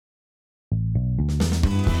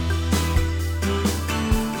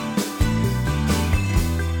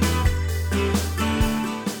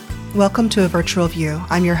Welcome to A Virtual View.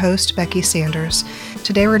 I'm your host, Becky Sanders.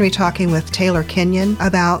 Today we're going to be talking with Taylor Kenyon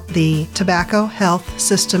about the Tobacco Health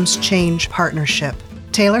Systems Change Partnership.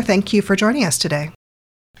 Taylor, thank you for joining us today.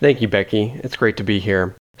 Thank you, Becky. It's great to be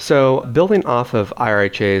here. So, building off of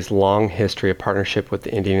IRHA's long history of partnership with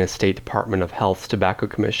the Indiana State Department of Health's Tobacco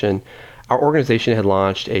Commission, our organization had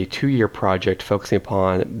launched a 2-year project focusing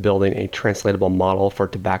upon building a translatable model for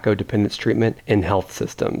tobacco dependence treatment in health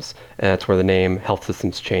systems. And that's where the name Health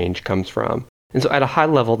Systems Change comes from. And so at a high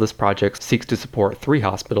level, this project seeks to support 3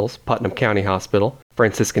 hospitals, Putnam County Hospital,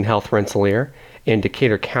 Franciscan Health Rensselaer, and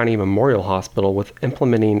Decatur County Memorial Hospital, with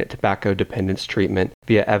implementing tobacco dependence treatment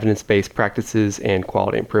via evidence-based practices and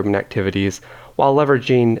quality improvement activities while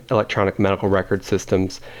leveraging electronic medical record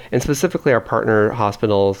systems. And specifically, our partner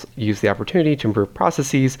hospitals use the opportunity to improve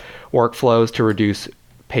processes, workflows to reduce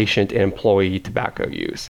patient and employee tobacco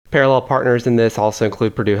use. Parallel partners in this also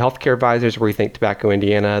include Purdue Healthcare Advisors, Rethink Tobacco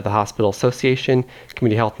Indiana, the Hospital Association,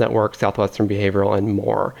 Community Health Network, Southwestern Behavioral, and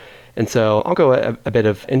more. And so I'll go a bit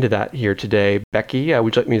into that here today. Becky,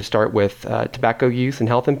 would you like me to start with tobacco use and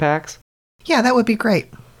health impacts? Yeah, that would be great.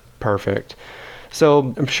 Perfect.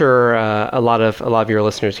 So I'm sure a lot of your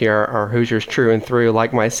listeners here are Hoosiers true and through,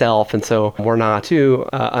 like myself, and so we're not too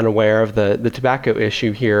unaware of the tobacco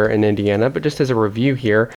issue here in Indiana. But just as a review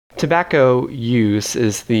here, tobacco use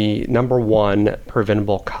is the number 1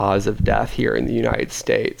 preventable cause of death here in the United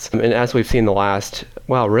States. And as we've seen the last,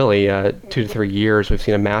 2 to 3 years, we've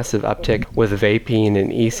seen a massive uptick with vaping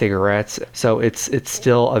and e-cigarettes. So it's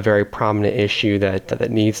still a very prominent issue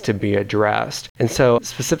that needs to be addressed. And so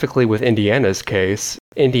specifically with Indiana's case,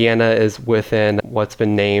 Indiana is within what's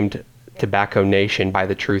been named Tobacco Nation by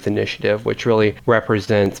the Truth Initiative, which really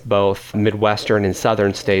represents both Midwestern and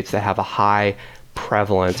Southern states that have a high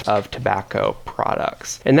prevalence of tobacco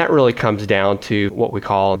products. And that really comes down to what we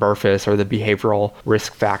call BRFIS, or the Behavioral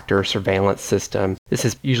Risk Factor Surveillance System. This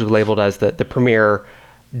is usually labeled as the premier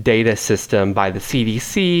data system by the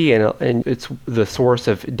CDC, and it's the source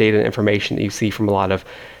of data and information that you see from a lot of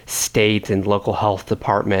state and local health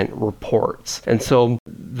department reports. And so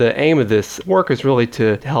the aim of this work is really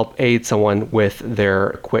to help aid someone with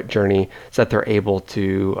their quit journey so that they're able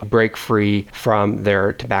to break free from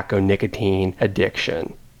their tobacco nicotine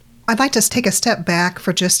addiction. I'd like to take a step back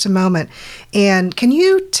for just a moment. And can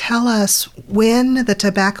you tell us when the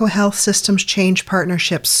Tobacco Health Systems Change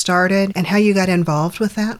Partnership started and how you got involved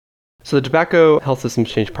with that? So the Tobacco Health Systems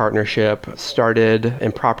Change Partnership started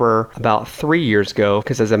in proper about 3 years ago,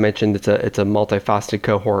 because as I mentioned, it's a multifaceted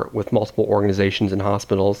cohort with multiple organizations and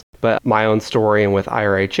hospitals. But my own story, and with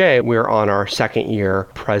IRHA, we're on our 2nd year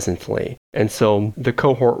presently. And so the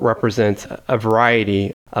cohort represents a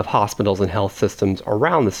variety of hospitals and health systems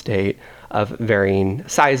around the state of varying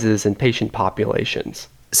sizes and patient populations.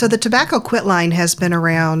 So the Tobacco Quit Line has been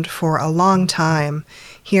around for a long time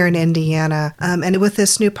here in Indiana. And with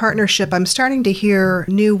this new partnership, I'm starting to hear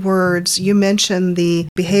new words. You mentioned the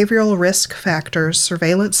Behavioral Risk Factors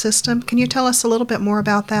Surveillance System. Can you tell us a little bit more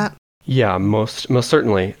about that? Yeah, most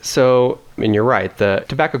certainly. So, and you're right, the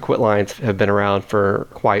Tobacco Quit Lines have been around for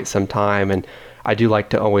quite some time, and I do like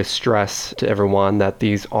to always stress to everyone that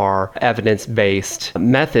these are evidence-based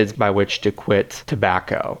methods by which to quit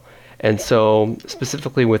tobacco. And so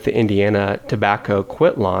specifically with the Indiana Tobacco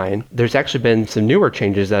Quit Line, there's actually been some newer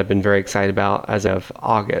changes that I've been very excited about as of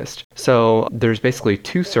August. So there's basically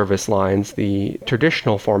 2 service lines: the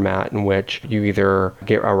traditional format, in which you either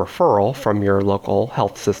get a referral from your local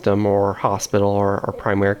health system or hospital or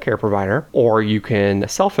primary care provider, or you can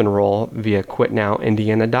self-enroll via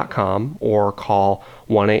quitnowindiana.com or call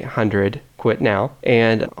 1-800-QUIT-NOW.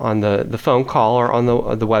 And on the phone call or on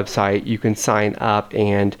the website, you can sign up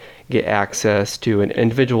and get access to an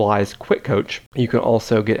individualized quit coach. You can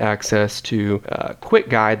also get access to a quit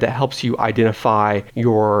guide that helps you identify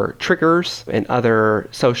your triggers and other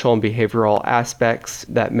social and behavioral aspects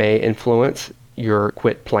that may influence your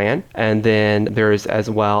quit plan. And then there's as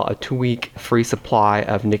well a 2-week free supply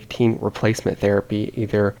of nicotine replacement therapy,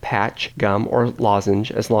 either patch, gum, or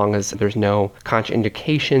lozenge, as long as there's no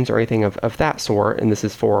contraindications or anything of that sort. And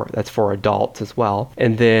that's for adults as well.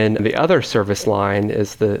 And then the other service line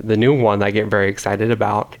is the new one that I get very excited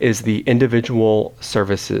about, is the Individual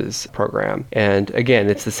Services Program. And again,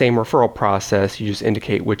 it's the same referral process. You just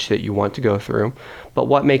indicate which that you want to go through. But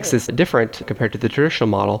what makes this different compared to the traditional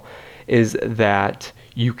model is that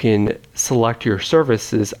you can select your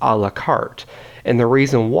services a la carte. And the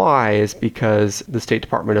reason why is because the State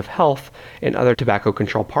Department of Health and other tobacco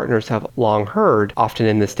control partners have long heard, often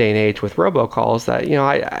in this day and age with robocalls, that,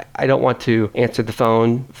 I don't want to answer the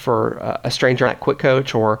phone for a stranger at Quick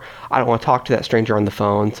Coach, or I don't want to talk to that stranger on the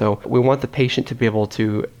phone. So we want the patient to be able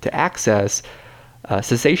to access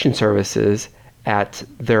cessation services at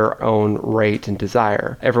their own rate and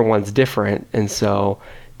desire. Everyone's different, and so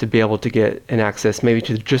to be able to get an access maybe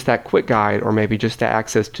to just that quick guide, or maybe just the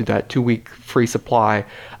access to that 2-week free supply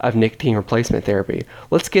of nicotine replacement therapy.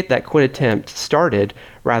 Let's get that quit attempt started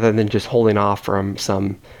rather than just holding off from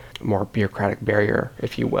some more bureaucratic barrier,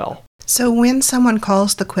 if you will. So when someone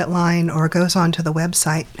calls the quit line or goes onto the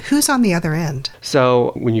website, who's on the other end?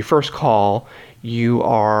 So when you first call, you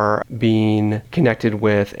are being connected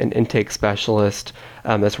with an intake specialist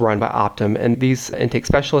that's run by Optum. And these intake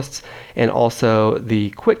specialists and also the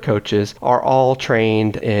quit coaches are all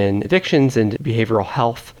trained in addictions and behavioral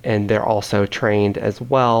health, and they're also trained as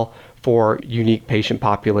well for unique patient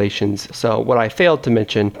populations. So what I failed to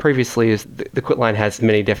mention previously is the quit line has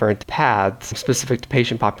many different paths specific to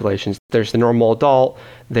patient populations. There's the normal adult,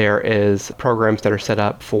 there is programs that are set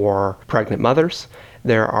up for pregnant mothers,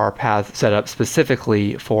 there are paths set up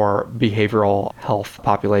specifically for behavioral health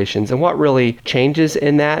populations. And what really changes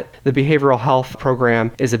in that, the behavioral health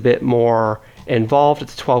program is a bit more involved.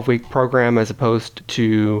 It's a 12-week program as opposed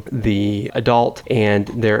to the adult, and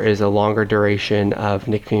there is a longer duration of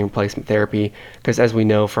nicotine replacement therapy because, as we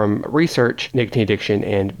know from research, nicotine addiction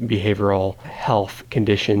and behavioral health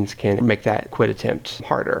conditions can make that quit attempt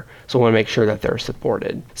harder. So we want to make sure that they're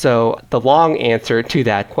supported. So the long answer to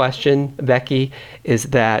that question, Becky, is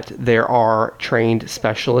that there are trained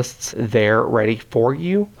specialists there ready for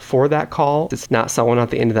you for that call. It's not someone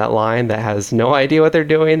at the end of that line that has no idea what they're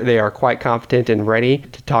doing. They are quite competent and ready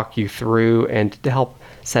to talk you through and to help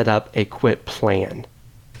set up a quit plan.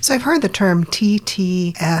 So I've heard the term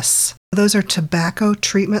TTS. Those are tobacco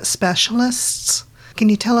treatment specialists. Can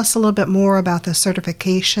you tell us a little bit more about the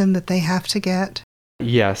certification that they have to get?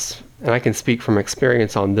 Yes, and I can speak from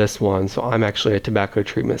experience on this one. So I'm actually a tobacco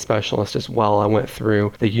treatment specialist as well. I went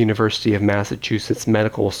through the University of Massachusetts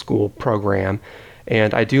Medical School program.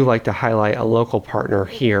 And I do like to highlight a local partner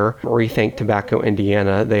here, Rethink Tobacco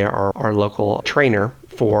Indiana. They are our local trainer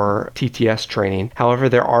for TTS training. However,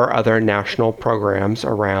 there are other national programs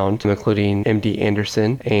around, including MD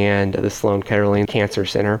Anderson and the Sloan Kettering Cancer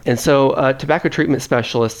Center. And so tobacco treatment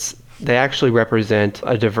specialists, they actually represent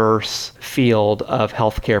a diverse field of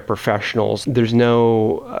healthcare professionals. There's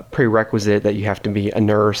no prerequisite that you have to be a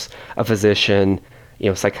nurse, a physician,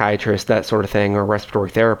 psychiatrist, that sort of thing, or respiratory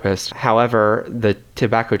therapist. However, the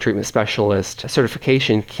tobacco treatment specialist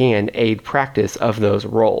certification can aid practice of those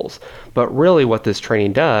roles. But really what this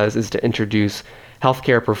training does is to introduce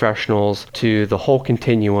healthcare professionals to the whole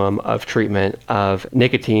continuum of treatment of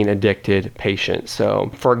nicotine-addicted patients. So,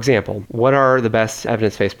 for example, what are the best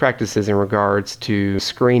evidence-based practices in regards to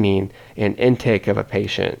screening and intake of a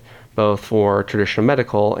patient, both for traditional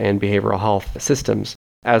medical and behavioral health systems?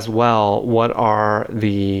 As well, what are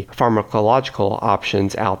the pharmacological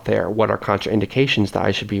options out there? What are contraindications that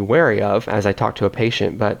I should be wary of as I talk to a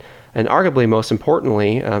patient? And arguably most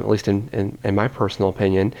importantly, at least in my personal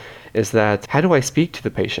opinion, is that how do I speak to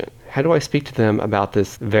the patient? How do I speak to them about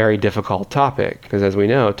this very difficult topic? Because as we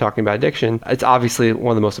know, talking about addiction, it's obviously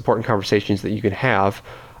one of the most important conversations that you can have.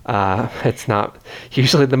 It's not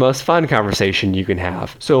usually the most fun conversation you can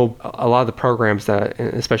have. So a lot of the programs that,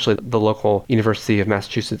 especially the local University of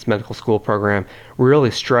Massachusetts Medical School program, really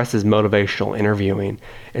stresses motivational interviewing.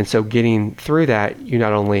 And so getting through that, you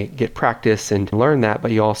not only get practice and learn that,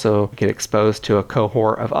 but you also get exposed to a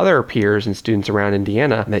cohort of other peers and students around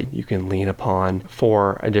Indiana that you can lean upon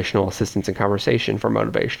for additional assistance and conversation for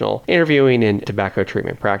motivational interviewing and tobacco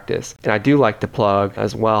treatment practice. And I do like to plug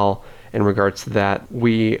as well, in regards to that,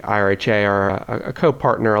 we, IRHA, are a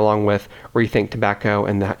co-partner along with Rethink Tobacco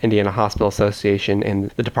and the Indiana Hospital Association and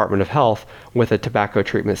the Department of Health with a tobacco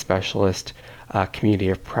treatment specialist community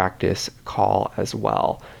of practice call as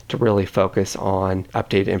well to really focus on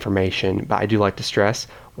updated information. But I do like to stress,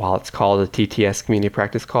 while it's called a TTS community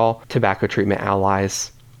practice call, tobacco treatment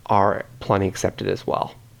allies are plenty accepted as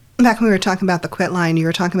well. Back when we were talking about the quit line, you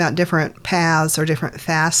were talking about different paths or different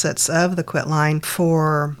facets of the quit line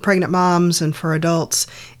for pregnant moms and for adults.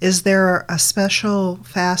 Is there a special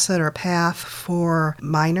facet or path for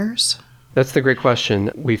minors? That's the great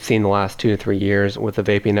question. We've seen the last 2 to 3 years with the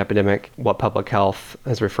vaping epidemic, what public health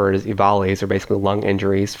has referred as EVALIs, or basically lung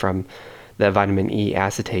injuries from the vitamin E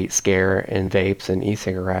acetate scare in vapes and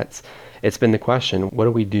e-cigarettes. It's been the question, what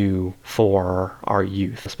do we do for our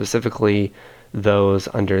youth, specifically those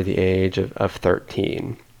under the age of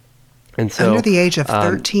 13? And so under the age of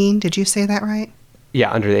 13, did you say that right?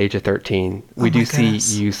 Yeah, under the age of 13. We do see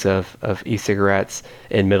use of e-cigarettes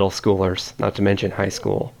in middle schoolers, not to mention high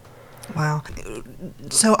school. Wow.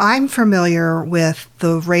 So I'm familiar with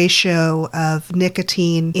the ratio of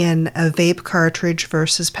nicotine in a vape cartridge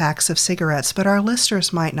versus packs of cigarettes, but our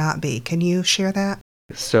listeners might not be. Can you share that?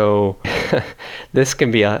 So this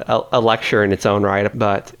can be a lecture in its own right,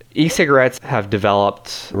 but e-cigarettes have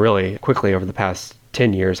developed really quickly over the past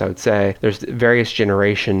 10 years, I would say. There's various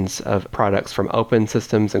generations of products from open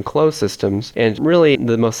systems and closed systems. And really, in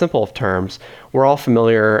the most simple of terms, we're all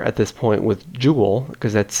familiar at this point with Juul,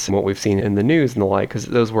 because that's what we've seen in the news and the like, because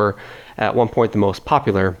those were at one point the most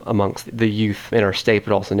popular amongst the youth in our state,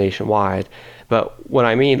 but also nationwide. But when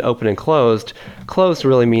I mean open and closed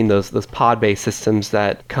really mean those pod-based systems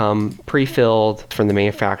that come pre-filled from the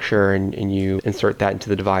manufacturer and you insert that into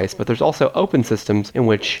the device. But there's also open systems in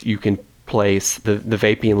which you can place the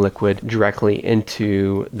vaping liquid directly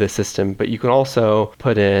into the system, but you can also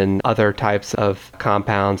put in other types of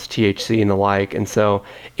compounds, THC and the like, and so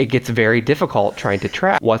it gets very difficult trying to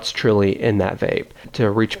track what's truly in that vape. To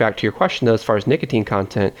reach back to your question though, as far as nicotine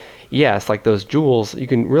content, yes, like those Juuls, you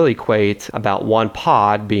can really equate about one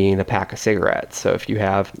pod being a pack of cigarettes. So if you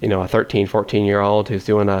have, a 13, 14-year-old who's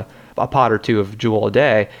doing a pod or two of Juul a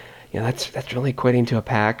day, that's really equating to a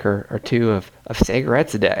pack or two of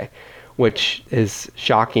cigarettes a day, which is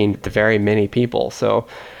shocking to very many people. So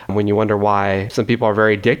when you wonder why some people are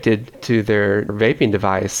very addicted to their vaping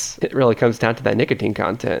device, it really comes down to that nicotine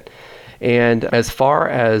content. And as far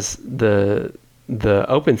as the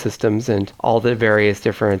open systems and all the various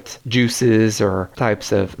different juices or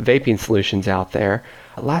types of vaping solutions out there,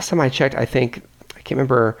 last time I checked, I can't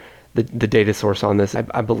remember the data source on this.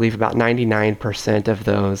 I believe about 99% of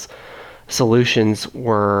those solutions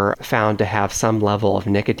were found to have some level of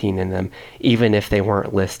nicotine in them, even if they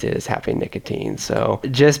weren't listed as having nicotine. So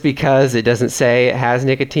just because it doesn't say it has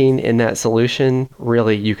nicotine in that solution,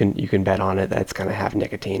 really you can bet on it that it's going to have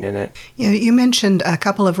nicotine in it. You mentioned a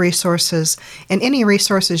couple of resources, and any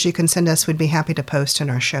resources you can send us, we'd be happy to post in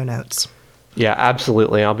our show notes. Yeah,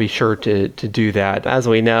 absolutely. I'll be sure to do that. As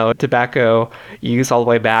we know, tobacco use all the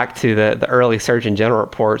way back to the early Surgeon General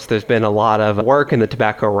reports. There's been a lot of work in the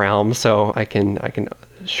tobacco realm, so I can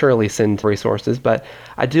surely send resources. But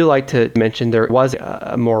I do like to mention there was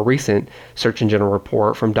a more recent Surgeon General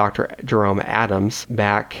report from Dr. Jerome Adams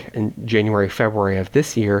back in January, February of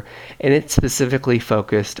this year, and it specifically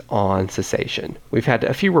focused on cessation. We've had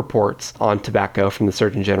a few reports on tobacco from the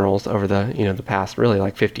Surgeon Generals over the past really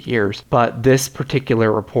like 50 years, but this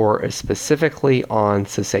particular report is specifically on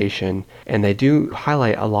cessation, and they do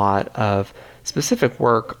highlight a lot of specific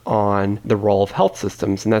work on the role of health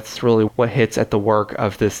systems, and that's really what hits at the work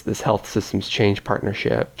of this health systems change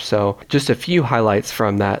partnership. So just a few highlights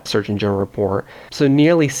from that Surgeon General report. So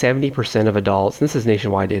nearly 70% of adults, and this is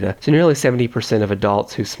nationwide data, so nearly 70% of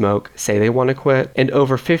adults who smoke say they want to quit, and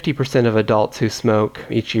over 50% of adults who smoke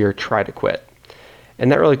each year try to quit.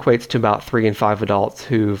 And that really equates to about 3 in 5 adults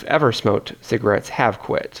who've ever smoked cigarettes have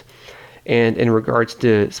quit. And in regards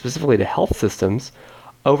to specifically to health systems,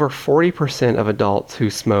 over 40% of adults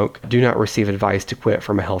who smoke do not receive advice to quit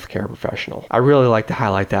from a healthcare professional. I really like to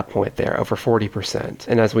highlight that point there, over 40%.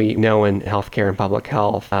 And as we know in healthcare and public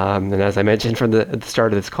health, and as I mentioned from the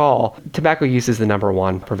start of this call, tobacco use is the number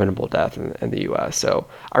one preventable death in the U.S. So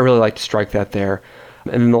I really like to strike that there.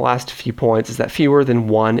 And then the last few points is that fewer than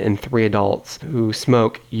 1 in 3 adults who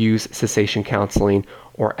smoke use cessation counseling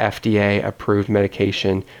or FDA-approved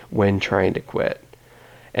medication when trying to quit.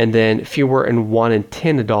 And then fewer than 1 in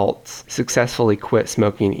 10 adults successfully quit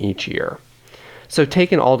smoking each year. So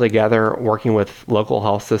taken all together, working with local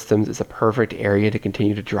health systems is a perfect area to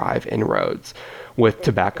continue to drive inroads with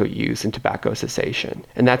tobacco use and tobacco cessation.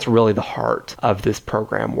 And that's really the heart of this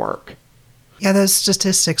program work. Yeah, those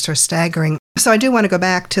statistics are staggering. So I do want to go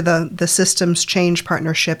back to the Systems Change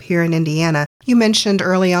Partnership here in Indiana. You mentioned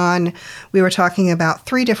early on we were talking about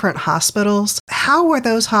 3 different hospitals. How were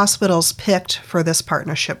those hospitals picked for this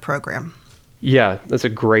partnership program? Yeah, that's a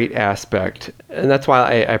great aspect. And that's why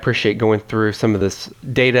I appreciate going through some of this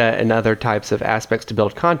data and other types of aspects to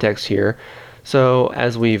build context here. So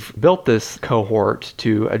as we've built this cohort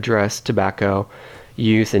to address tobacco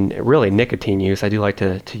use and really nicotine use, I do like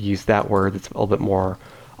to use that word that's a little bit more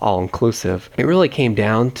all-inclusive. It really came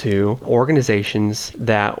down to organizations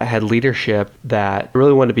that had leadership that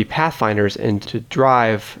really wanted to be pathfinders and to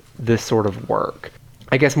drive this sort of work.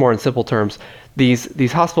 I guess more in simple terms,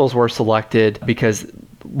 these hospitals were selected because,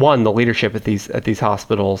 one, the leadership at these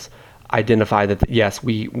hospitals identify that, yes,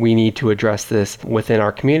 we need to address this within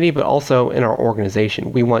our community, but also in our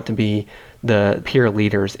organization. We want to be the peer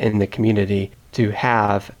leaders in the community to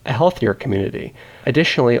have a healthier community.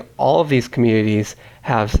 Additionally, all of these communities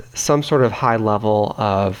have some sort of high level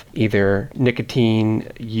of either nicotine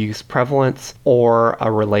use prevalence or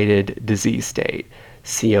a related disease state.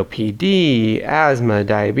 COPD, asthma,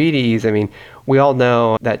 diabetes. I mean, we all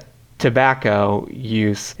know that tobacco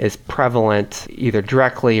use is prevalent either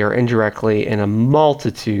directly or indirectly in a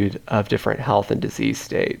multitude of different health and disease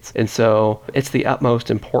states. And so it's the utmost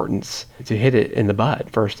importance to hit it in the bud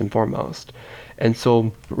first and foremost. And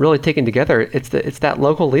so really taken together, it's that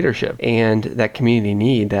local leadership and that community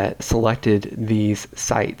need that selected these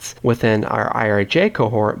sites within our IRHA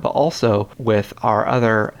cohort, but also with our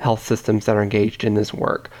other health systems that are engaged in this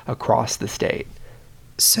work across the state.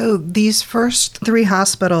 So these first 3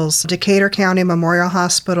 hospitals, Decatur County Memorial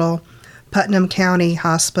Hospital, Putnam County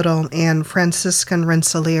Hospital, and Franciscan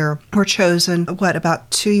Rensselaer, were chosen, about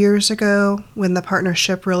 2 years ago when the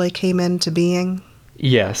partnership really came into being?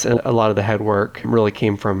 Yes, and a lot of the head work really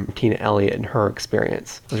came from Tina Elliott and her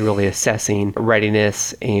experience. It was really assessing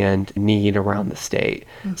readiness and need around the state.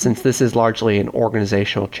 Mm-hmm. Since this is largely an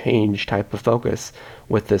organizational change type of focus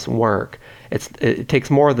with this work, it takes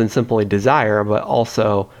more than simply desire, but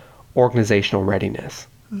also organizational readiness.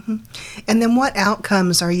 Mm-hmm. And then what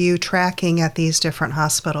outcomes are you tracking at these different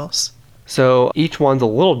hospitals? So each one's a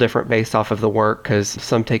little different based off of the work, because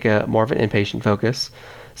some take a more of an inpatient focus,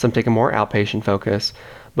 some take a more outpatient focus.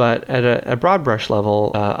 But at a broad brush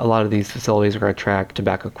level, a lot of these facilities are going to track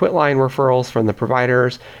tobacco quit line referrals from the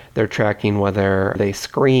providers. They're tracking whether they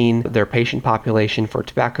screen their patient population for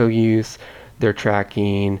tobacco use. They're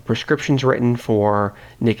tracking prescriptions written for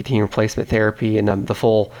nicotine replacement therapy and the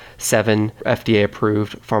full 7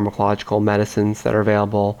 FDA-approved pharmacological medicines that are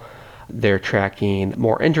available. They're tracking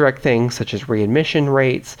more indirect things such as readmission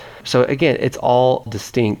rates. So again, it's all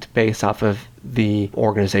distinct based off of the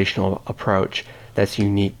organizational approach that's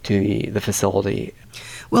unique to the facility.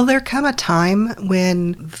 Will there come a time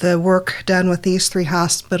when the work done with these 3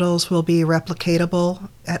 hospitals will be replicatable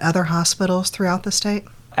at other hospitals throughout the state?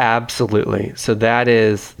 Absolutely. So that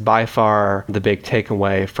is by far the big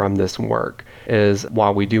takeaway from this work, is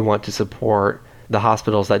while we do want to support the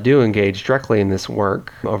hospitals that do engage directly in this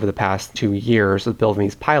work over the past 2 years of building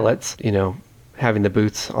these pilots, having the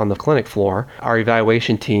boots on the clinic floor, our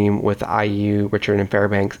evaluation team with IU, Richard and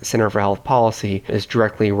Fairbanks Center for Health Policy is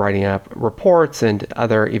directly writing up reports and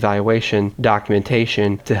other evaluation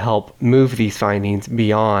documentation to help move these findings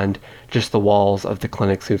beyond just the walls of the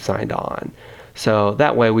clinics who've signed on. So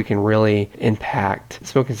that way we can really impact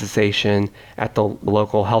smoking cessation at the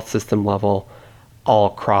local health system level all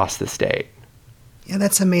across the state. Yeah,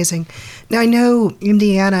 that's amazing. Now, I know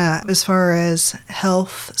Indiana, as far as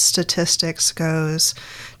health statistics goes,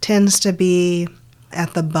 tends to be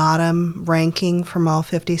at the bottom ranking from all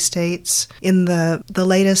 50 states. In the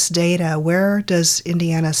latest data, where does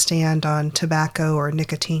Indiana stand on tobacco or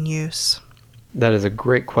nicotine use? That is a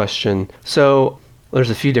great question. So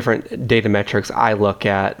there's a few different data metrics I look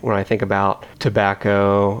at when I think about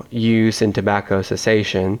tobacco use and tobacco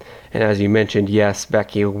cessation. And as you mentioned, yes,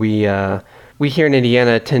 Becky, we here in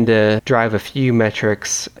Indiana tend to drive a few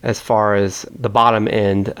metrics as far as the bottom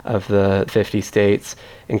end of the 50 states,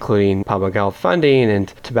 including public health funding and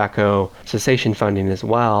tobacco cessation funding as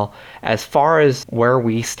well. As far as where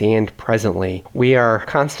we stand presently, we are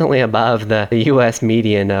constantly above the U.S.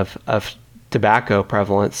 median of tobacco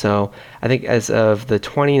prevalence. So I think as of the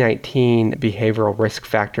 2019 behavioral risk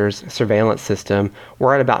factors surveillance system,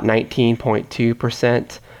 we're at about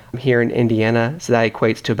 19.2% here in Indiana. So that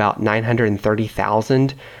equates to about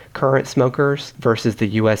 930,000 current smokers versus the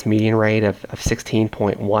U.S. median rate of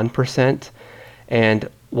 16.1%. And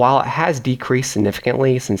while it has decreased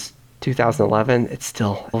significantly since 2011, it's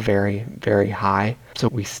still very, very high. So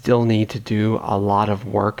we still need to do a lot of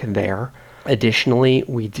work there. Additionally,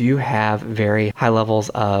 we do have very high levels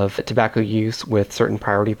of tobacco use with certain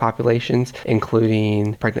priority populations,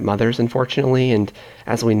 including pregnant mothers, unfortunately. And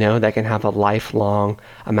as we know, that can have a lifelong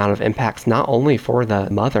amount of impacts, not only for the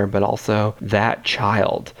mother, but also that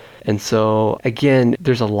child. And so, again,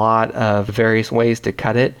 there's a lot of various ways to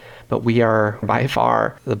cut it, but we are by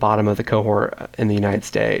far the bottom of the cohort in the United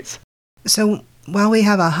States. So while we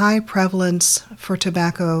have a high prevalence for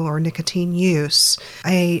tobacco or nicotine use,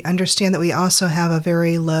 I understand that we also have a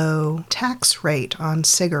very low tax rate on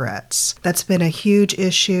cigarettes. That's been a huge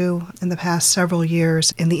issue in the past several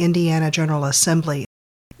years in the Indiana General Assembly.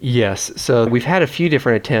 Yes, so we've had a few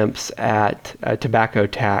different attempts at a tobacco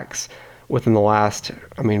tax within the last,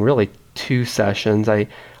 really 2 sessions. I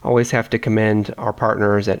always have to commend our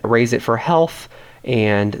partners at Raise It for Health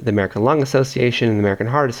and the American Lung Association and the American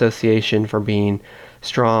Heart Association for being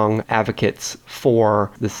strong advocates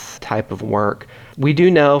for this type of work. We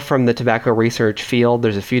do know from the tobacco research field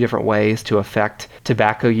there's a few different ways to affect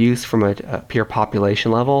tobacco use from a pure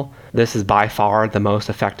population level. This is by far the most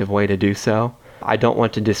effective way to do so. I don't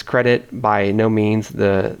want to discredit by no means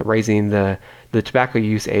the raising the tobacco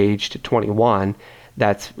use age to 21.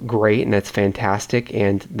 That's great and that's fantastic,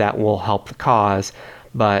 and that will help the cause.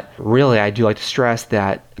 But really, I do like to stress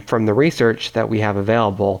that from the research that we have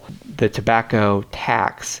available, the tobacco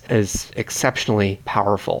tax is exceptionally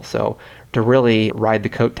powerful. So to really ride the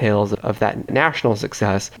coattails of that national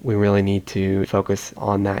success, we really need to focus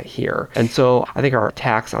on that here. And so I think our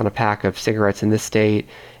tax on a pack of cigarettes in this state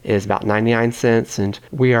is about 99 cents, and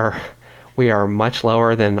we are much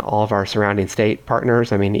lower than all of our surrounding state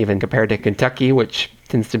partners. I mean, even compared to Kentucky, which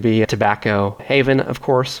tends to be a tobacco haven, of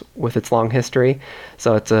course, with its long history.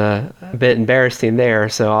 So it's a bit embarrassing there.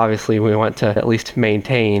 So obviously we want to at least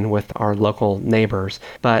maintain with our local neighbors.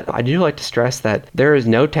 But I do like to stress that there is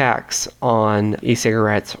no tax on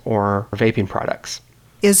e-cigarettes or vaping products.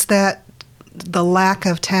 Is that the lack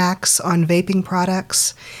of tax on vaping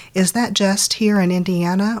products, is that just here in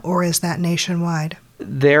Indiana or is that nationwide?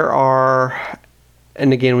 There are,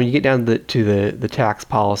 and again, when you get down to the tax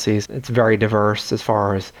policies, it's very diverse as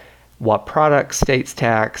far as what products states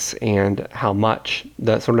tax and how much,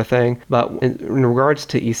 that sort of thing. But in regards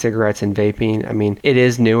to e-cigarettes and vaping, I mean, it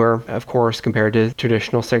is newer, of course, compared to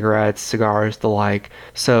traditional cigarettes, cigars, the like.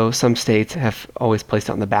 So some states have always placed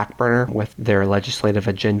it on the back burner with their legislative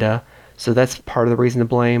agenda. So that's part of the reason to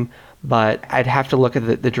blame. But I'd have to look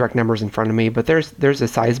at the direct numbers in front of me. But there's a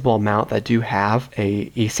sizable amount that do have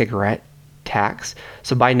a e-cigarette tax.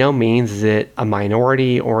 So by no means is it a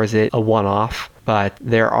minority or is it a one-off. But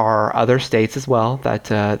there are other states as well that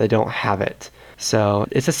don't have it. So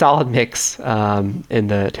it's a solid mix in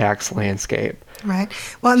the tax landscape. Right.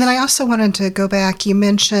 Well, and then I also wanted to go back. You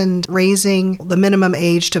mentioned raising the minimum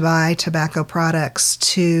age to buy tobacco products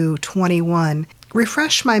to 21.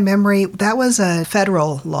 Refresh my memory, that was a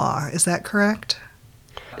federal law, is that correct?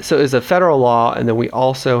 So it was a federal law, and then we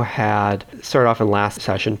also had, started off in last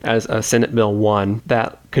session, as a Senate Bill 1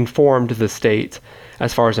 that conformed the state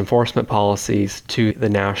as far as enforcement policies to the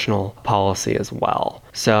national policy as well.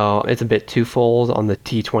 So it's a bit twofold on the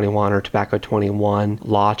T21 or Tobacco 21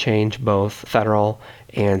 law change, both federal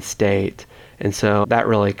and state. And so that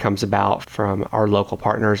really comes about from our local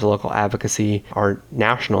partners, local advocacy, our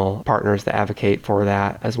national partners that advocate for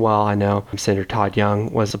that as well. I know Senator Todd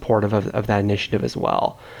Young was supportive of that initiative as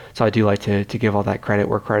well. So I do like to give all that credit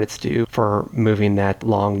where credit's due for moving that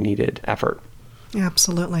long-needed effort.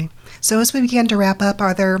 Absolutely. So as we begin to wrap up,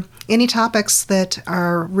 are there any topics that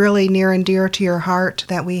are really near and dear to your heart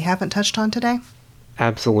that we haven't touched on today?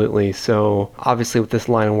 Absolutely. So obviously with this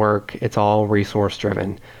line of work, it's all resource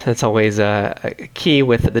driven. That's always a key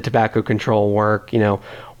with the tobacco control work. You know,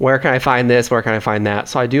 where can I find this? Where can I find that?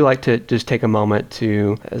 So I do like to just take a moment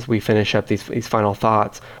to, as we finish up these final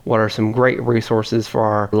thoughts, what are some great resources for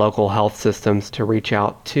our local health systems to reach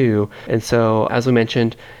out to? And so, as we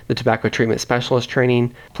mentioned, the tobacco treatment specialist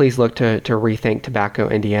training, please look to Rethink Tobacco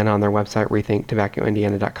Indiana on their website,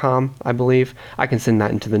 rethinktobaccoindiana.com, I believe. I can send that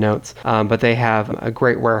into the notes. But they have a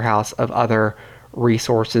great warehouse of other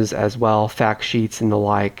resources as well, fact sheets and the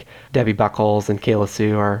like. Debbie Buckles and Kayla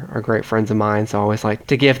Sue are great friends of mine, so I always like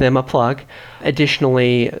to give them a plug.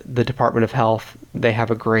 Additionally, the Department of Health, they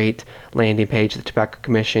have a great landing page, the Tobacco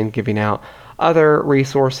Commission, giving out other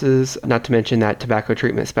resources, not to mention that tobacco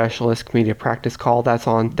treatment specialist community of practice call that's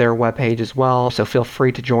on their webpage as well. So feel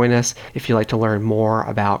free to join us if you'd like to learn more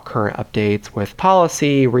about current updates with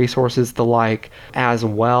policy, resources, the like, as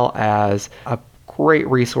well as a great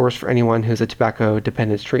resource for anyone who's a tobacco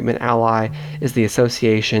dependence treatment ally is the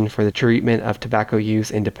Association for the Treatment of Tobacco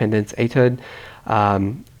Use and Dependence, ATUD.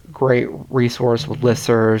 Great resource with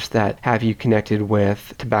listservs that have you connected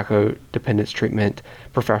with tobacco dependence treatment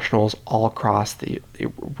professionals all across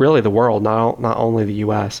really the world, not only the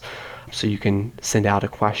U.S. So you can send out a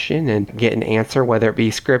question and get an answer, whether it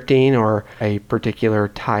be scripting or a particular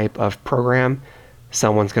type of program.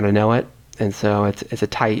 Someone's going to know it. And so it's a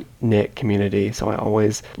tight-knit community, so I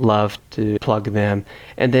always love to plug them.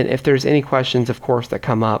 And then if there's any questions, of course, that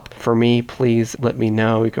come up for me, please let me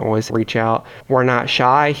know. You can always reach out. We're not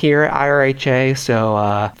shy here at IRHA,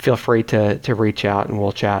 so feel free to reach out and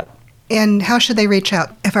we'll chat. And how should they reach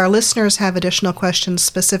out? If our listeners have additional questions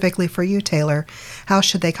specifically for you, Taylor, how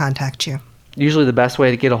should they contact you? Usually the best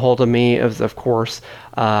way to get a hold of me is, of course,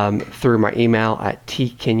 through my email at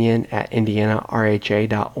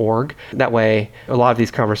tkenyon@indianarha.org. That way, a lot of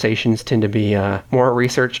these conversations tend to be more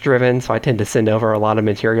research-driven, so I tend to send over a lot of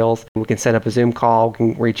materials. We can set up a Zoom call, we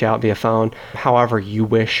can reach out via phone, however you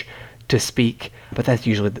wish to speak, but that's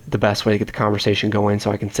usually the best way to get the conversation going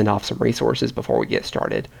so I can send off some resources before we get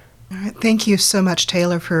started. All right. Thank you so much,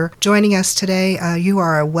 Taylor, for joining us today. You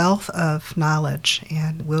are a wealth of knowledge,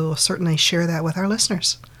 and we'll certainly share that with our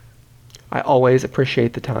listeners. I always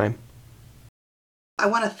appreciate the time. I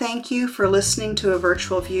want to thank you for listening to A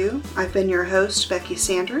Virtual View. I've been your host, Becky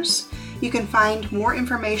Sanders. You can find more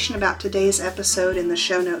information about today's episode in the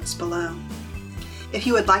show notes below. If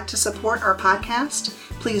you would like to support our podcast,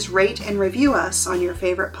 please rate and review us on your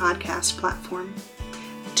favorite podcast platform.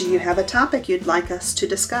 Do you have a topic you'd like us to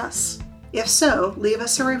discuss? If so, leave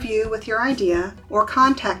us a review with your idea or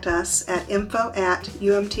contact us at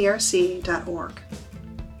info@umtrc.org.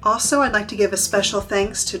 Also, I'd like to give a special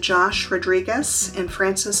thanks to Josh Rodriguez and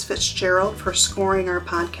Francis Fitzgerald for scoring our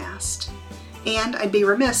podcast. And I'd be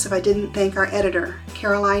remiss if I didn't thank our editor,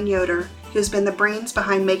 Caroline Yoder, who's been the brains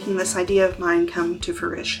behind making this idea of mine come to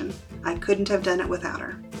fruition. I couldn't have done it without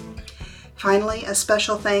her. Finally, a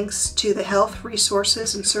special thanks to the Health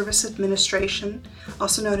Resources and Service Administration,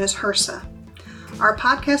 also known as HRSA. Our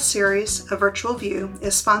podcast series, A Virtual View,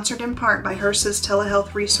 is sponsored in part by HRSA's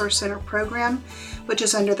Telehealth Resource Center program, which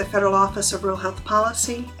is under the Federal Office of Rural Health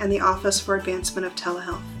Policy and the Office for Advancement of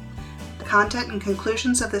Telehealth. The content and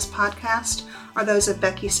conclusions of this podcast are those of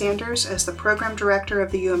Becky Sanders as the Program Director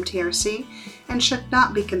of the UMTRC and should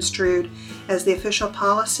not be construed as the official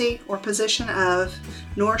policy or position of,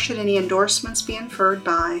 nor should any endorsements be inferred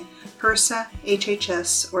by, HRSA,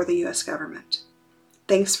 HHS, or the U.S. government.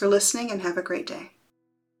 Thanks for listening and have a great day.